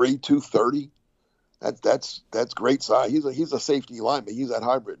 230. That's great size. He's a safety lineman. He's that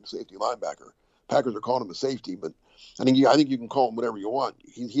hybrid safety linebacker. Packers are calling him a safety, but I think you can call him whatever you want.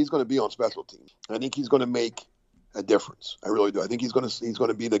 He's going to be on special teams. I think he's going to make a difference. I really do. I think he's going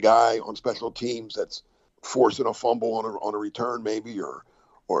to be the guy on special teams that's forcing a fumble on a return maybe, or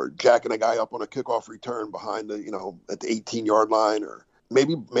jacking a guy up on a kickoff return behind the at the 18-yard line, or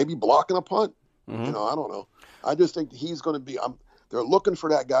maybe blocking a punt. Mm-hmm. I don't know. I just think he's going to be. They're looking for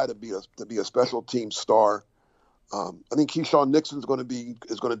that guy to be a special team star. I think Keyshawn Nixon is going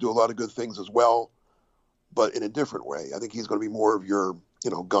to do a lot of good things as well, but in a different way. I think he's going to be more of your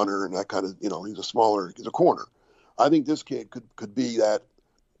gunner and that kind of he's a corner. I think this kid could be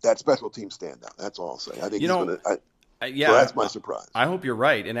that special team standout. That's all I'll say. I think he's going to. So that's my surprise. I hope you're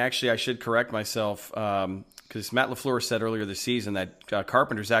right. And actually, I should correct myself because Matt LaFleur said earlier this season that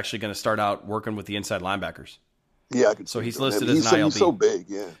Carpenter's actually going to start out working with the inside linebackers. Yeah, I could. So he's listed as an ILB. He's so big,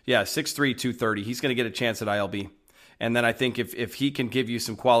 yeah. Yeah, 6'3", 230. He's going to get a chance at ILB. And then I think if he can give you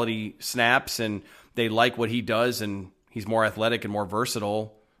some quality snaps and they like what he does and he's more athletic and more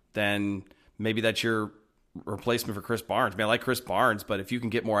versatile, then maybe that's your replacement for Chris Barnes. I mean, I like Chris Barnes, but if you can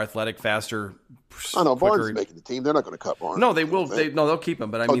get more athletic, faster, I know Barnes is making the team. They're not going to cut Barnes. No, they will. They'll keep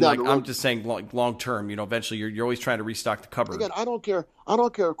him. But I mean, I'm just saying, long term. Eventually, you're always trying to restock the cupboard. Again, I don't care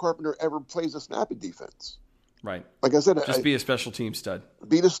if Carpenter ever plays a snap in defense. Right. Like I said, just be a special team stud.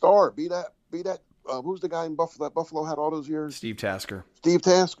 Be the star. Be that. Who's the guy in Buffalo that Buffalo had all those years? Steve Tasker. He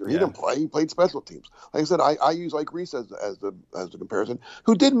didn't play. He played special teams. Like I said, I use Ike Reese as the comparison.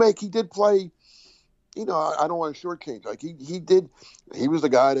 He did play. I don't want to shortchange. Like he did. He was the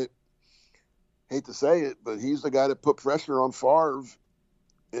guy that, hate to say it, but he's the guy that put pressure on Favre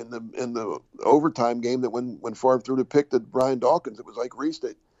in the overtime game that when Favre threw the pick to Brian Dawkins, it was Ike Reese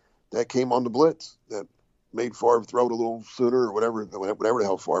that came on the blitz that made Favre throw it a little sooner or whatever the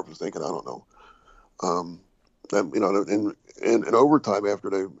hell Favre was thinking. I don't know. In overtime after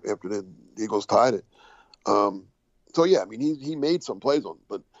the Eagles tied it. So yeah, I mean he made some plays on,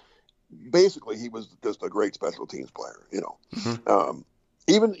 but basically he was just a great special teams player. Mm-hmm.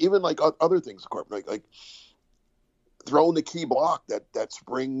 Even like other things, like throwing the key block that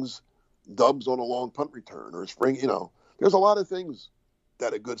springs dubs on a long punt return or there's a lot of things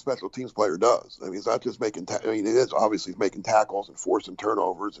that a good special teams player does. I mean, it's not just making. It is obviously making tackles and forcing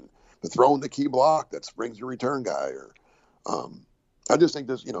turnovers and throwing the key block that springs your return guy. Or, I just think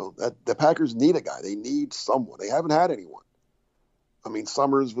there's, that the Packers need a guy. They need someone. They haven't had anyone. I mean,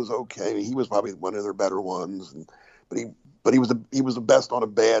 Summers was okay. I mean, he was probably one of their better ones, but he was the best on a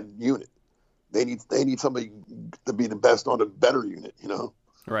bad unit. They need somebody to be the best on a better unit.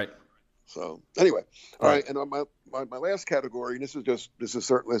 Right. So anyway, all right. And on my last category, and this is just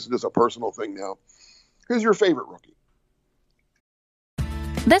a personal thing now. Who's your favorite rookie?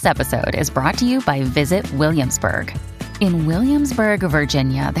 This episode is brought to you by Visit Williamsburg. In Williamsburg,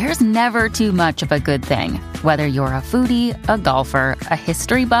 Virginia, there's never too much of a good thing. Whether you're a foodie, a golfer, a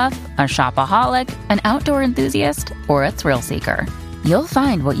history buff, a shopaholic, an outdoor enthusiast, or a thrill seeker, you'll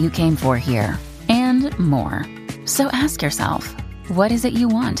find what you came for here and more. So ask yourself, what is it you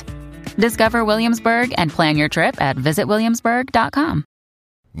want? Discover Williamsburg and plan your trip at visitwilliamsburg.com.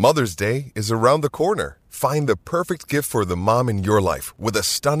 Mother's Day is around the corner. Find the perfect gift for the mom in your life with a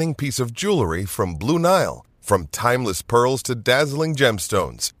stunning piece of jewelry from Blue Nile. From timeless pearls to dazzling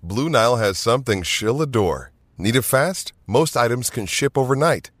gemstones, Blue Nile has something she'll adore. Need it fast? Most items can ship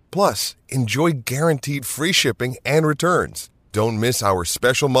overnight. Plus, enjoy guaranteed free shipping and returns. Don't miss our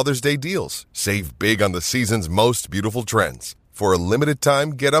special Mother's Day deals. Save big on the season's most beautiful trends. For a limited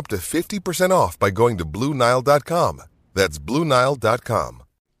time, get up to 50% off by going to BlueNile.com. That's BlueNile.com.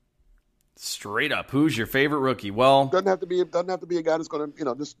 Straight up, who's your favorite rookie? Well, doesn't have to be a guy that's going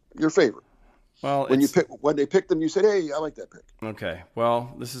to, just your favorite. Well, when they picked them, you said, "Hey, I like that pick." Okay.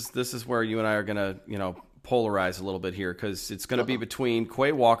 Well, this is where you and I are going to, polarize a little bit here, because it's going to be between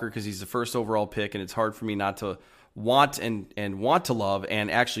Quay Walker, because he's the first overall pick, and it's hard for me not to want to love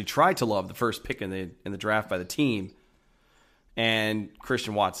and actually try to love the first pick in the draft by the team, and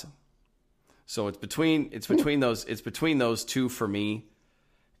Christian Watson. So it's between those two for me,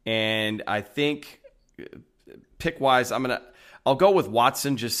 and I think pick wise, I'll go with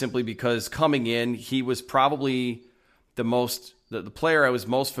Watson, just simply because coming in, he was probably the player I was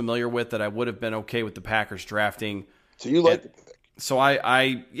most familiar with that I would have been okay with the Packers drafting. So you like the pick? So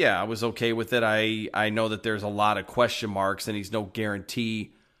I was okay with it. I know that there's a lot of question marks, and he's no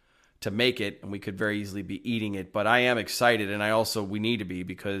guarantee to make it, and we could very easily be eating it. But I am excited, and we need to be,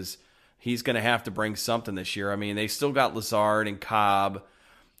 because he's going to have to bring something this year. I mean, they still got Lazard and Cobb,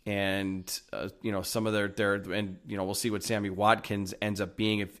 and some of their and we'll see what Sammy Watkins ends up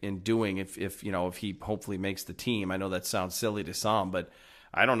being if he hopefully makes the team. I know that sounds silly to some, but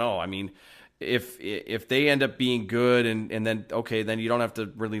I don't know. I mean, if they end up being good, and then then you don't have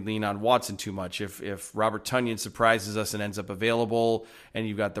to really lean on Watson too much. If Robert Tonyan surprises us and ends up available, and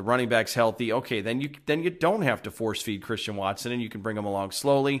you've got the running backs healthy, then you don't have to force feed Christian Watson, and you can bring him along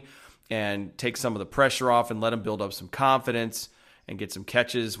slowly and take some of the pressure off and let him build up some confidence and get some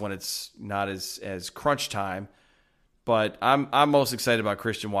catches when it's not as crunch time. But I'm most excited about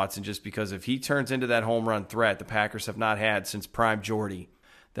Christian Watson, just because if he turns into that home run threat the Packers have not had since prime Jordy,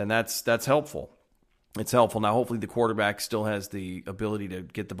 then that's helpful. It's helpful. Now, hopefully the quarterback still has the ability to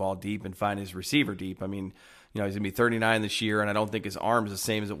get the ball deep and find his receiver deep. I mean, he's going to be 39 this year, and I don't think his arm is the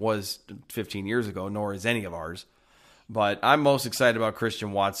same as it was 15 years ago, nor is any of ours. But I'm most excited about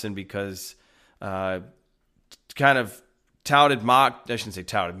Christian Watson because kind of mocked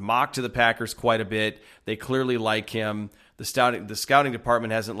to the Packers quite a bit. They clearly like him. The scouting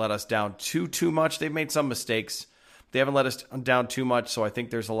department hasn't let us down too much. They've made some mistakes. They haven't let us down too much, so I think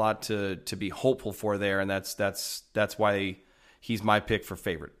there's a lot to be hopeful for there, and that's why he's my pick for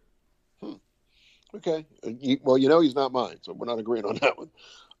favorite. Okay. Well, he's not mine, so we're not agreeing on that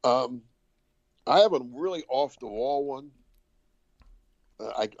one. I have a really off-the-wall one.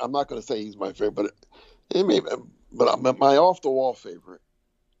 I'm not going to say he's my favorite, but my off-the-wall favorite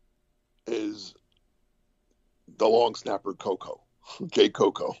is the long snapper Coco, Jay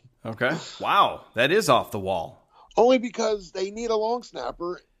Coco. Okay. Wow, that is off the wall. Only because they need a long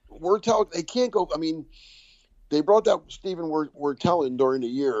snapper. They can't go. I mean, they brought that Stephen Wertellen during the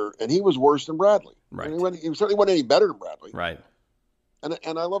year, and he was worse than Bradley. Right. He certainly wasn't any better than Bradley. Right.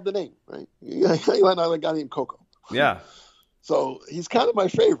 And I love the name. Right. I like a guy named Coco. Yeah. So he's kind of my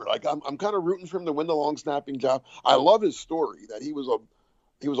favorite. Like I'm kind of rooting for him to win the long snapping job. I love his story that he was a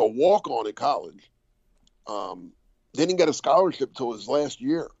walk-on in college. Didn't get a scholarship till his last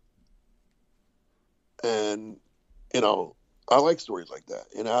year. And I like stories like that.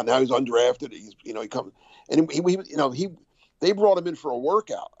 Now he's undrafted. He comes and they brought him in for a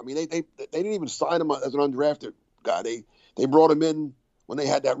workout. I mean, they didn't even sign him as an undrafted guy. They brought him in when they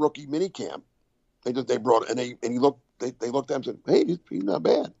had that rookie mini camp. They brought and he looked. They looked at him and said, "Hey, he's not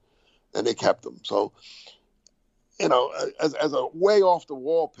bad," and they kept him. So as a way off the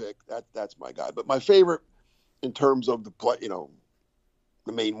wall pick, that's my guy. But my favorite in terms of the play, the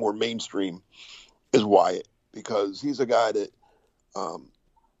more mainstream is Wyatt, because he's a guy that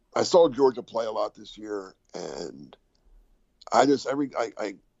I saw Georgia play a lot this year, and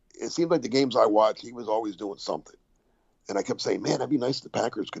it seemed like the games I watched, he was always doing something. And I kept saying, man, that'd be nice if the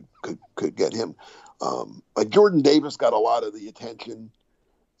Packers could get him. Like Jordan Davis got a lot of the attention,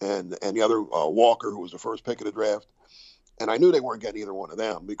 and the other Walker, who was the first pick of the draft. And I knew they weren't getting either one of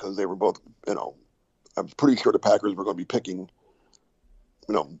them because they were both, I was pretty sure the Packers were going to be picking,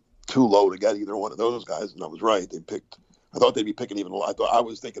 too low to get either one of those guys. And I was right. I thought they'd be picking even a lot. I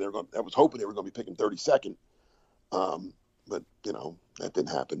was hoping they were going to be picking 32nd. But, that didn't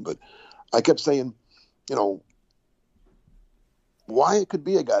happen. But I kept saying, Wyatt could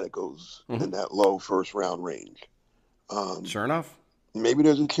be a guy that goes in that low first round range. Sure enough. Maybe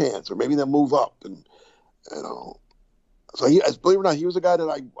there's a chance, or maybe they'll move up. And, so believe it or not, he was a guy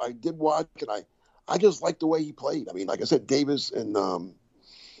that I did watch, and I just liked the way he played. I mean, like I said, Davis and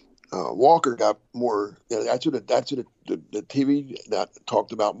Walker got more. That's who the TV that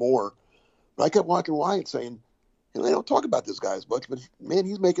talked about more. But I kept watching Wyatt saying, they don't talk about this guy as much, but man,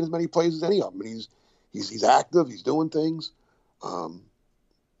 he's making as many plays as any of them, and he's active, he's doing things. And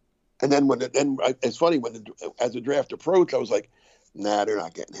then it's funny as the draft approached, I was like, nah, they're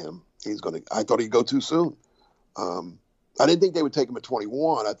not getting him. I thought he'd go too soon. I didn't think they would take him at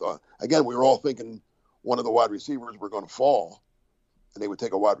 21. I thought, again, we were all thinking one of the wide receivers were going to fall, and they would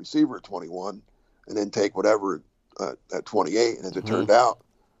take a wide receiver at 21 and then take whatever at 28. And as it turned out,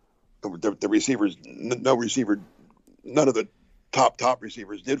 the receivers, none of the top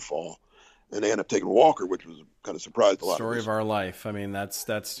receivers did fall. And they ended up taking Walker, which was kind of surprised a lot. Story of our life. I mean, that's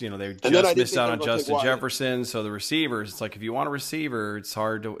they just missed out on Justin Jefferson. So the receivers, it's like if you want a receiver, it's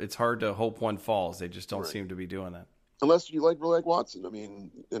hard to hope one falls. They just don't seem to be doing that. Unless you like Watson. I mean,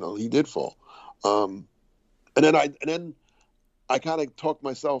 he did fall. And then I kind of talked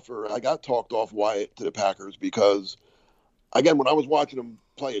myself, or I got talked off Wyatt to the Packers because, again, when I was watching him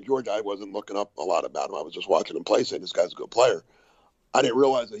play at Georgia, I wasn't looking up a lot about him. I was just watching him play, saying this guy's a good player. I didn't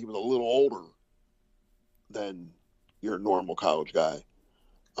realize that he was a little older than your normal college guy.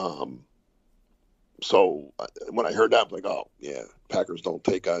 So when I heard that, I'm like, oh, yeah, Packers don't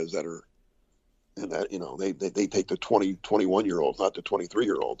take guys that are in that, they take the 20, 21-year-olds, not the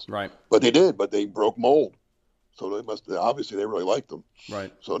 23-year-olds. Right. But they did, but they broke mold. So obviously they really liked him.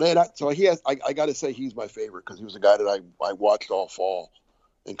 Right. So I got to say he's my favorite because he was a guy that I watched all fall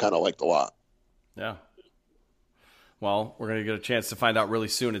and kind of liked a lot. Yeah. Well, we're going to get a chance to find out really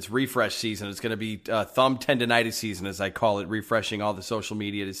soon. It's refresh season. It's going to be thumb tendonitis season, as I call it, refreshing all the social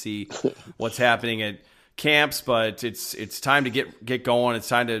media to see what's happening at camps. But it's time to get going. It's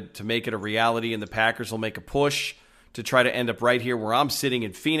time to make it a reality, and the Packers will make a push to try to end up right here where I'm sitting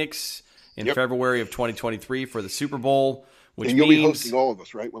in Phoenix in February of 2023 for the Super Bowl. And you'll be hosting all of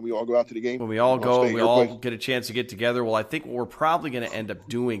us, right? When we all go out to the game? When we all go, we all get a chance to get together. Well, I think what we're probably going to end up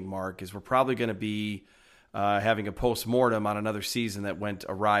doing, Mark, is we're probably going to be having a post-mortem on another season that went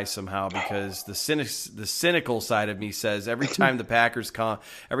awry somehow, because the cynical side of me says every time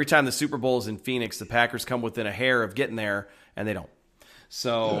the Super Bowl is in Phoenix, the Packers come within a hair of getting there, and they don't.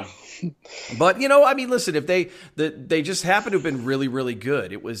 So, but listen, if they just happen to have been really, really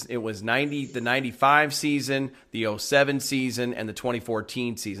good. It was the 95 season, the 07 season, and the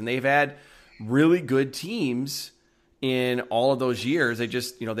 2014 season. They've had really good teams in all of those years. They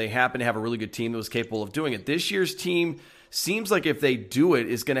just, they happen to have a really good team that was capable of doing it. This year's team seems like if they do it,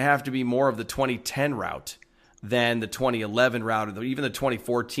 is going to have to be more of the 2010 route than the 2011 route, or even the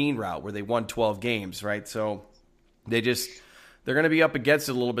 2014 route where they won 12 games, right? So they're going to be up against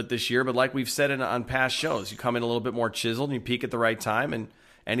it a little bit this year. But like we've said on past shows, you come in a little bit more chiseled and you peak at the right time, and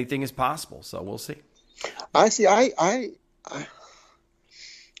anything is possible. So we'll see. I see. I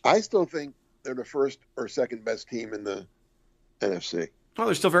still think they're the first or second best team in the NFC. Oh,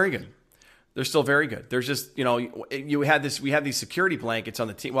 they're still very good. There's just, we had these security blankets on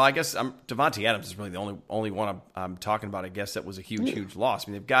the team. Well, I guess Devontae Adams is really the only one I'm talking about. I guess that was a huge loss.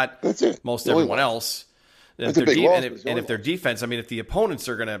 I mean, they've got most everyone else. And if their defense, if the opponents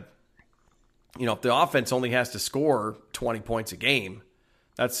are going to, if the offense only has to score 20 points a game,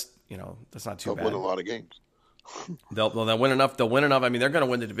 that's not too bad. They'll win a lot of games. They'll win enough. They'll win enough. I mean, they're going to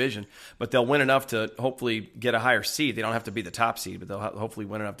win the division, but they'll win enough to hopefully get a higher seed. They don't have to be the top seed, but they'll hopefully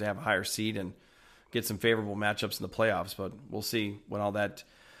win enough to have a higher seed and get some favorable matchups in the playoffs. But we'll see when all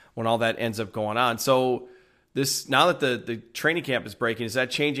that ends up going on. So now that the training camp is breaking, is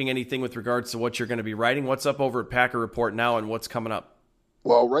that changing anything with regards to what you're going to be writing? What's up over at Packer Report now, and what's coming up?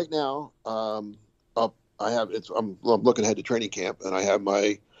 Well, right now, I'm looking ahead to training camp, and I have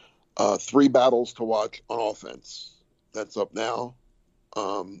my 3 battles to watch on offense. That's up now.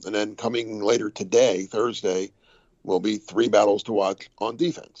 And then coming later today, Thursday, will be 3 battles to watch on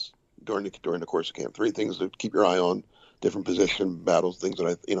defense during the course of camp. 3 things to keep your eye on, different position battles, things that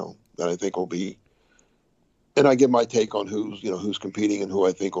I think will be. And I give my take on who's competing and who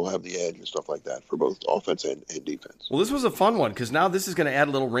I think will have the edge and stuff like that for both offense and defense. Well, this was a fun one because now this is going to add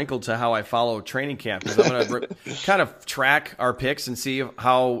a little wrinkle to how I follow training camp, because I'm going to kind of track our picks and see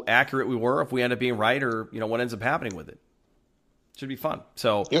how accurate we were, if we end up being right, or what ends up happening with it. Should be fun.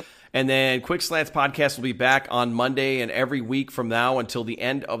 So, yep. And then Quick Slants podcast will be back on Monday and every week from now until the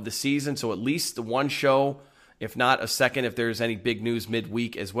end of the season. So at least the one show, if not a second, if there's any big news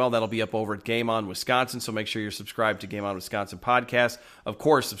midweek as well. That'll be up over at Game On Wisconsin, so make sure you're subscribed to Game On Wisconsin podcast. Of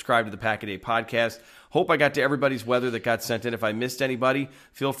course, subscribe to the Pack-A-Day podcast. Hope I got to everybody's weather that got sent in. If I missed anybody,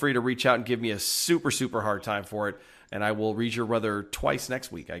 feel free to reach out and give me a super, super hard time for it, and I will read your weather twice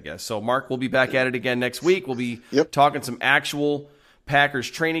next week, I guess. So, Mark, we'll be back at it again next week. We'll be talking some actual Packers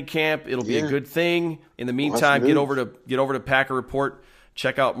training camp. It'll be a good thing. In the meantime, get over to Packer Report.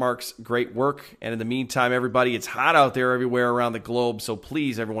 Check out Mark's great work. And in the meantime, everybody, it's hot out there everywhere around the globe. So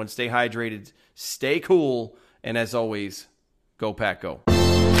please, everyone, stay hydrated, stay cool, and as always, go Pack, go.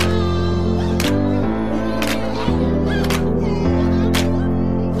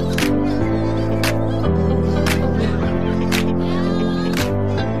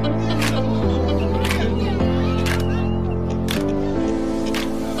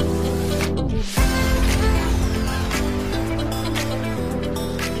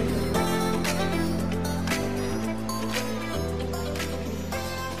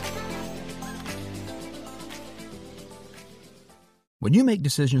 When you make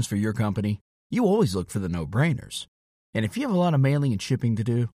decisions for your company, you always look for the no-brainers. And if you have a lot of mailing and shipping to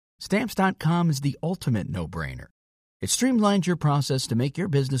do, Stamps.com is the ultimate no-brainer. It streamlines your process to make your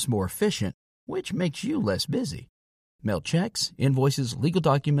business more efficient, which makes you less busy. Mail checks, invoices, legal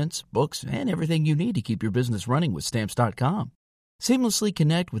documents, books, and everything you need to keep your business running with Stamps.com. Seamlessly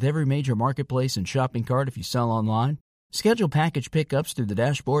connect with every major marketplace and shopping cart if you sell online. Schedule package pickups through the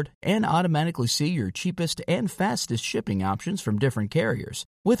dashboard and automatically see your cheapest and fastest shipping options from different carriers,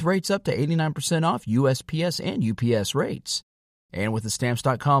 with rates up to 89% off USPS and UPS rates. And with the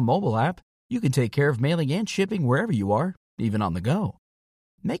Stamps.com mobile app, you can take care of mailing and shipping wherever you are, even on the go.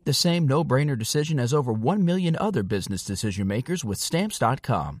 Make the same no-brainer decision as over 1 million other business decision makers with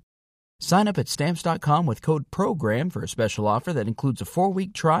Stamps.com. Sign up at Stamps.com with code PROGRAM for a special offer that includes a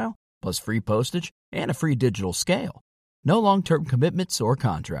 4-week trial, plus free postage and a free digital scale. No long-term commitments or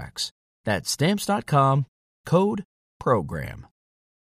contracts. That's Stamps.com, code PROGRAM.